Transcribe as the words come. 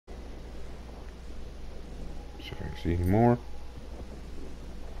See if I can see any more.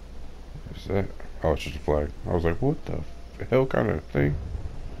 What's that? Oh, it's just a flag. I was like, what the hell kind of thing?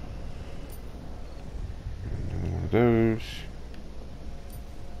 Another one of those.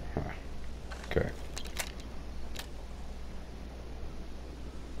 Huh. Okay.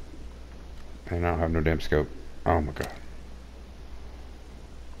 And I don't have no damn scope. Oh my god.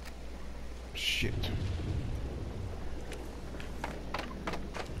 Shit.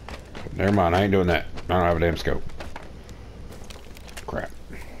 Never mind, I ain't doing that. I don't have a damn scope. Crap.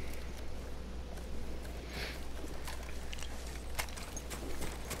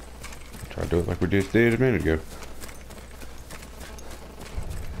 Try to do it like we just did a minute ago.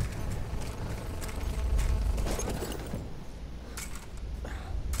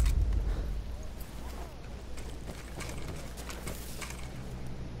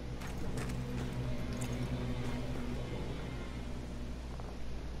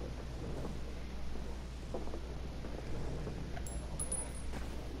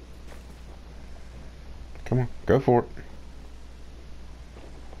 Come on, go for it.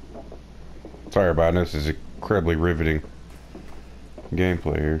 Sorry about this. This is incredibly riveting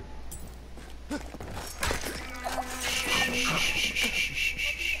gameplay here.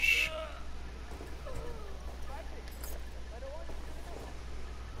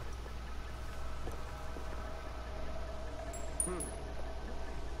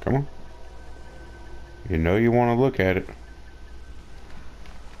 Come on. You know you want to look at it.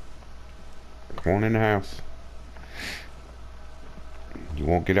 Come on in the house. You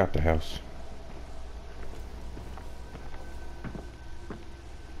won't get out the house.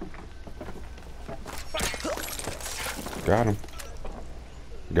 Got him.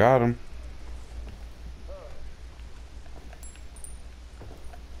 Got him.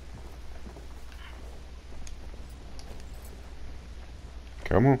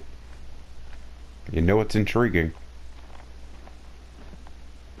 Come on. You know it's intriguing.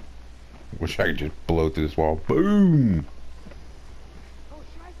 Wish I could just blow through this wall. Boom!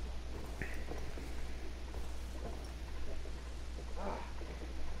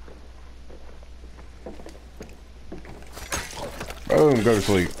 Boom, go to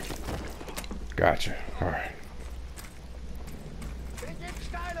sleep. Gotcha. Alright.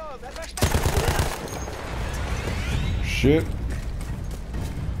 Shit.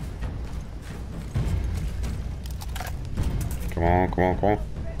 Come on, come on, come on.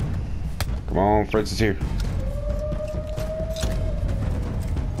 Come on, Fritz is here.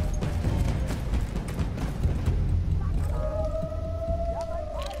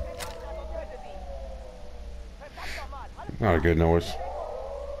 Not a good noise.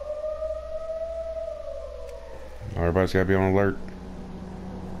 Everybody's gotta be on alert.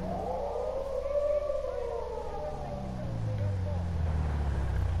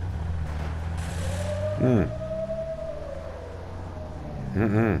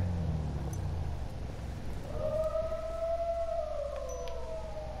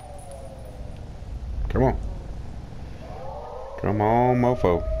 Come on. Come on,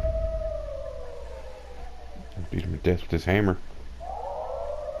 mofo. Beat him to death with this hammer.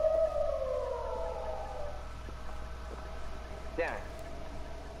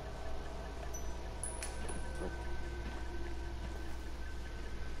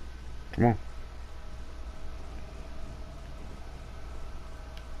 Come on.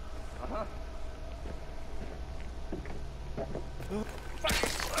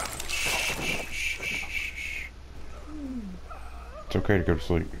 It's okay to go to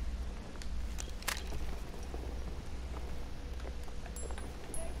sleep.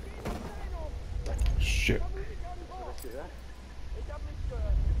 Shit.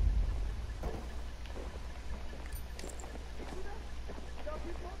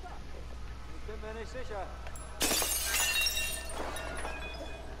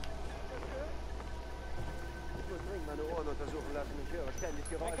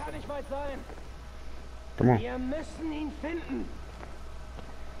 Come on. Wir müssen ihn finden.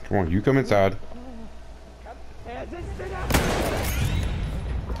 Come on, you come inside. Er sitzt in der...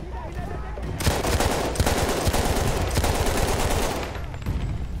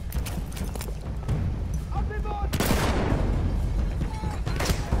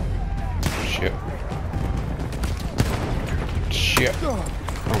 Shit. Shit. Oh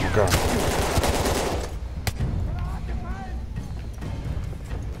my god.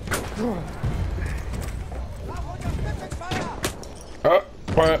 Oh,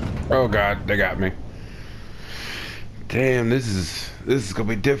 what? Oh god, they got me. Damn, this is gonna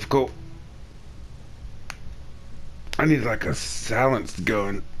be difficult. I need like a silenced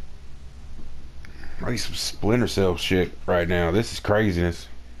gun. I need some Splinter Cell shit right now. This is craziness.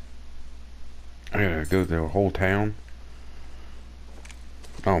 I gotta go through the whole town.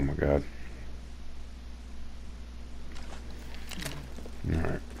 Oh my god.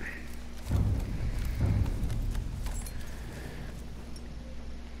 Alright.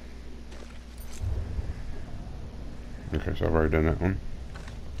 Okay, so I've already done that one.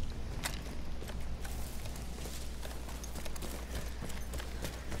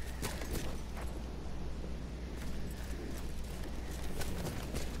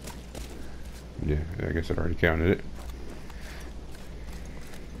 Yeah, I guess it already counted it.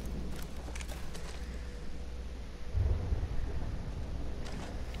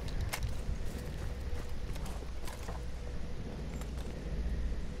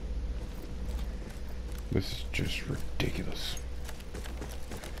 This is just ridiculous.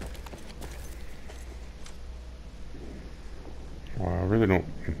 Well, I really don't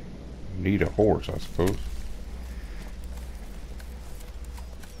need a horse, I suppose.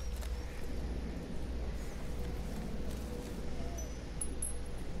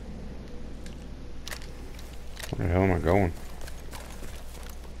 Where the hell am I going?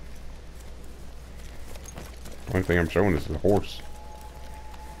 The only thing I'm showing is the horse.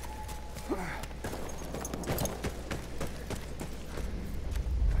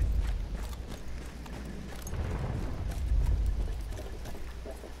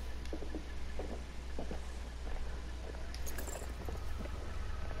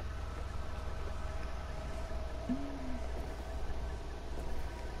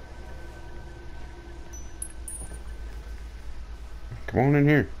 Come on in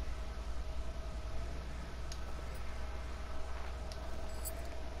here.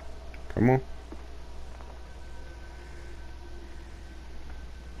 Come on.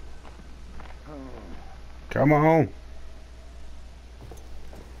 Come on.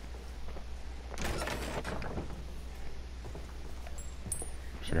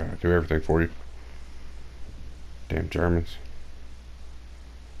 So I gotta do everything for you. Damn Germans.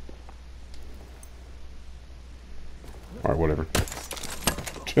 Alright, whatever.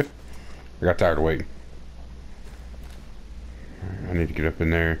 I got tired of waiting. I need to get up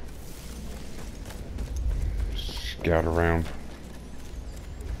in there. Scout around.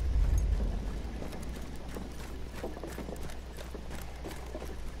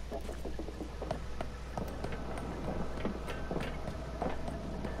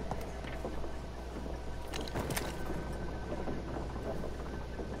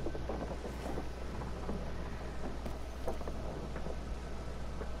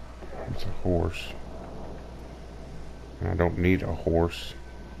 It's a horse. And I don't need a horse.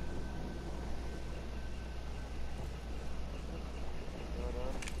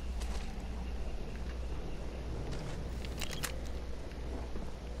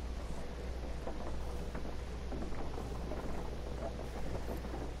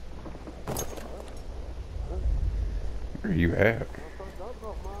 Where are you at?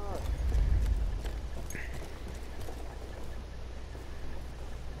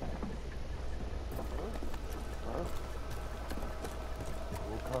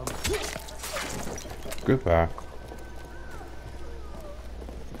 Goodbye.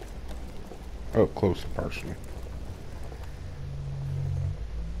 Up close and personal.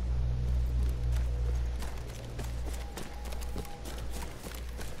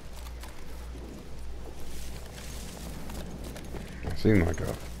 It seemed like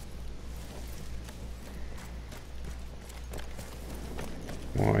a...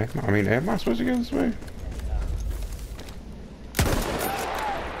 Well, am I supposed to go this way?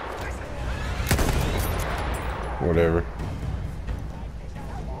 Whatever.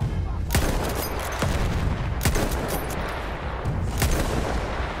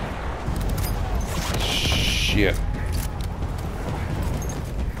 Shit.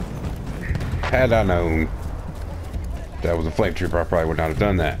 Had I known that was a flame trooper, I probably would not have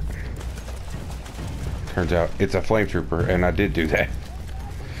done that. Turns out it's a flame trooper, and I did do that.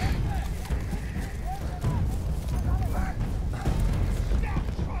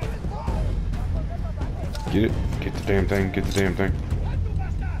 Get it. Get the damn thing. Get the damn thing.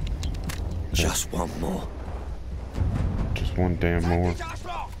 Just one more. Just one damn more.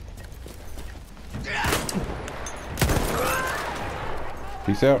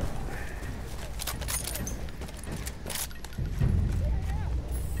 Peace out.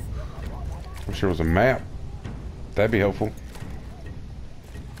 Wish there was a map. That'd be helpful.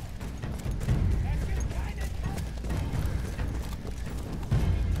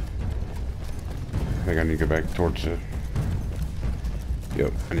 I think I need to go back towards the...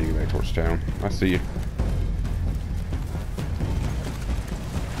 Yep, I need to go back towards town. I see you.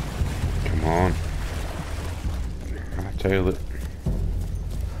 Come on. I tail it.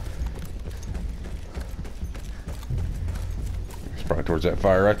 towards that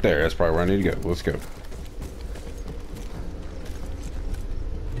fire right there. That's probably where I need to go. Let's go.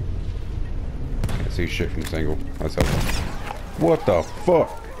 Can't see shit from this angle. That's helpful. What the fuck?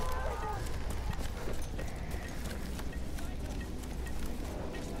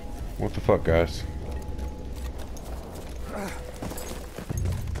 What the fuck, guys?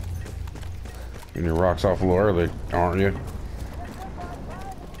 And your rocks off a little early, aren't you?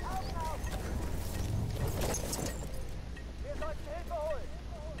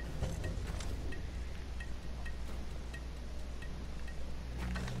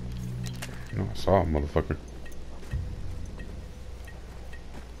 No, I saw him, motherfucker.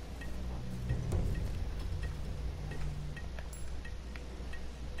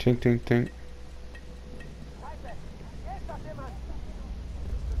 Tink, tink, tink.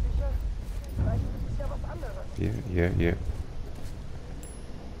 Yeah.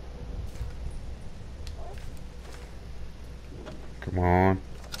 Come on.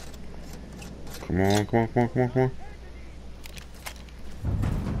 Come on.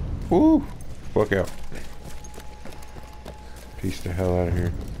 Woo! Fuck out. Piece the hell out of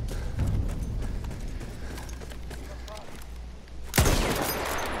here.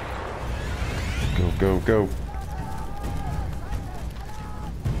 Go.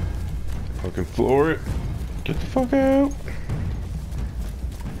 Fucking floor it. Get the fuck out.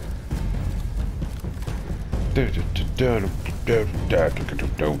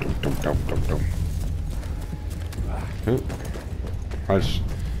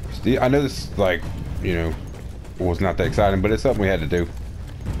 I know this, like, you know, was not that exciting, but it's something we had to do.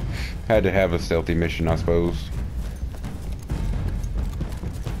 Had to have a stealthy mission, I suppose.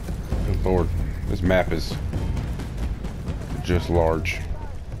 Good Lord, this map is just large.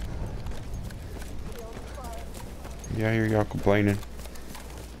 Yeah, I hear y'all complaining.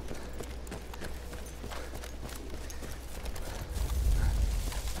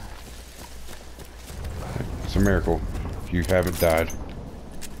 It's a miracle if you haven't died.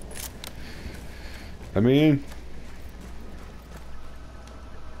 Let me in.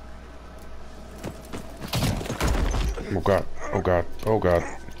 Oh god, oh god, oh god.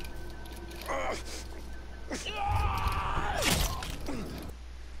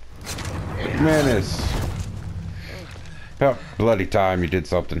 Menace. About bloody time you did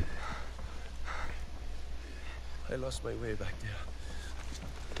something. I lost my way back there.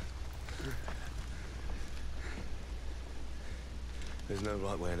 There's no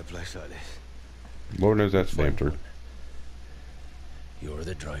right way in a place like this. Lord knows that's damn true. You're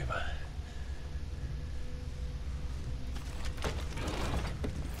the driver.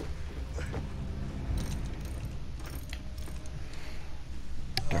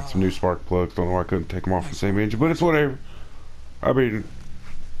 Got some new spark plugs. Don't know why I couldn't take them off the same engine, but it's whatever. I mean,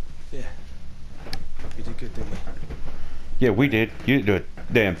 yeah, you did good, didn't you? Yeah, we did. You didn't do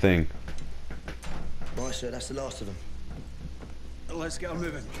a damn thing. Right, sir, that's the last of them. Let's get on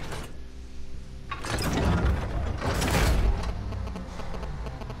moving.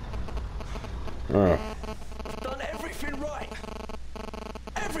 Done everything right.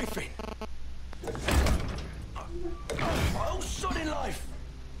 Everything. My whole sodding life.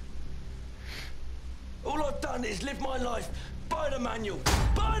 All I've done is live my life by the manual.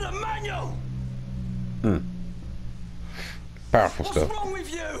 By the manual. Powerful stuff. What's wrong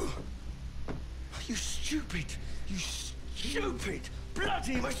with you? You stupid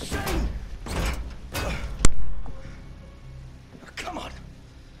bloody machine. Come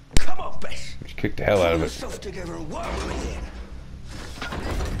on, Bess. Just kick the hell out of it. Pull yourself together and work with me in.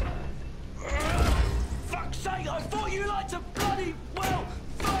 Fuck's sake, I thought you liked to bloody well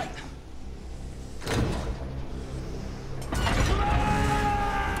fight.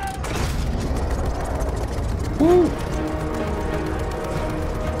 Woo!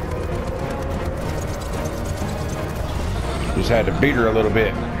 Just had to beat her a little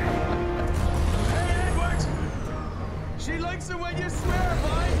bit. Hey, Edward! She likes it when you swear,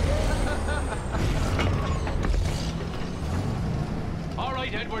 boy! All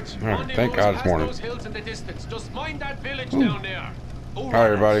right, Edward. Alright, thank God it's morning. Those hills in the distance. Just mind that village down there. All right,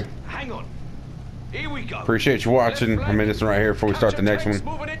 everybody. Hang on. Here we go. Appreciate you watching. I'm in this one right here before we start the next one.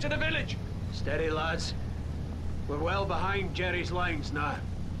 Moving into the village. Steady, lads. We're well behind Jerry's lines now.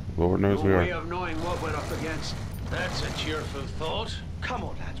 Lord knows we No way are. of knowing what we're up against. That's a cheerful thought. Come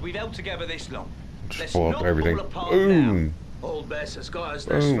on, lads. We've held together this long. Let's Pull up not everything. pull apart Boom. now. Old Bess has got us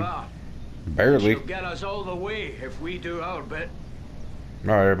this Boom. far. Barely. She'll get us all the way if we do our bit.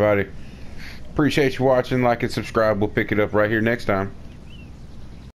 All right, everybody. Appreciate you watching. Like and subscribe. We'll pick it up right here next time.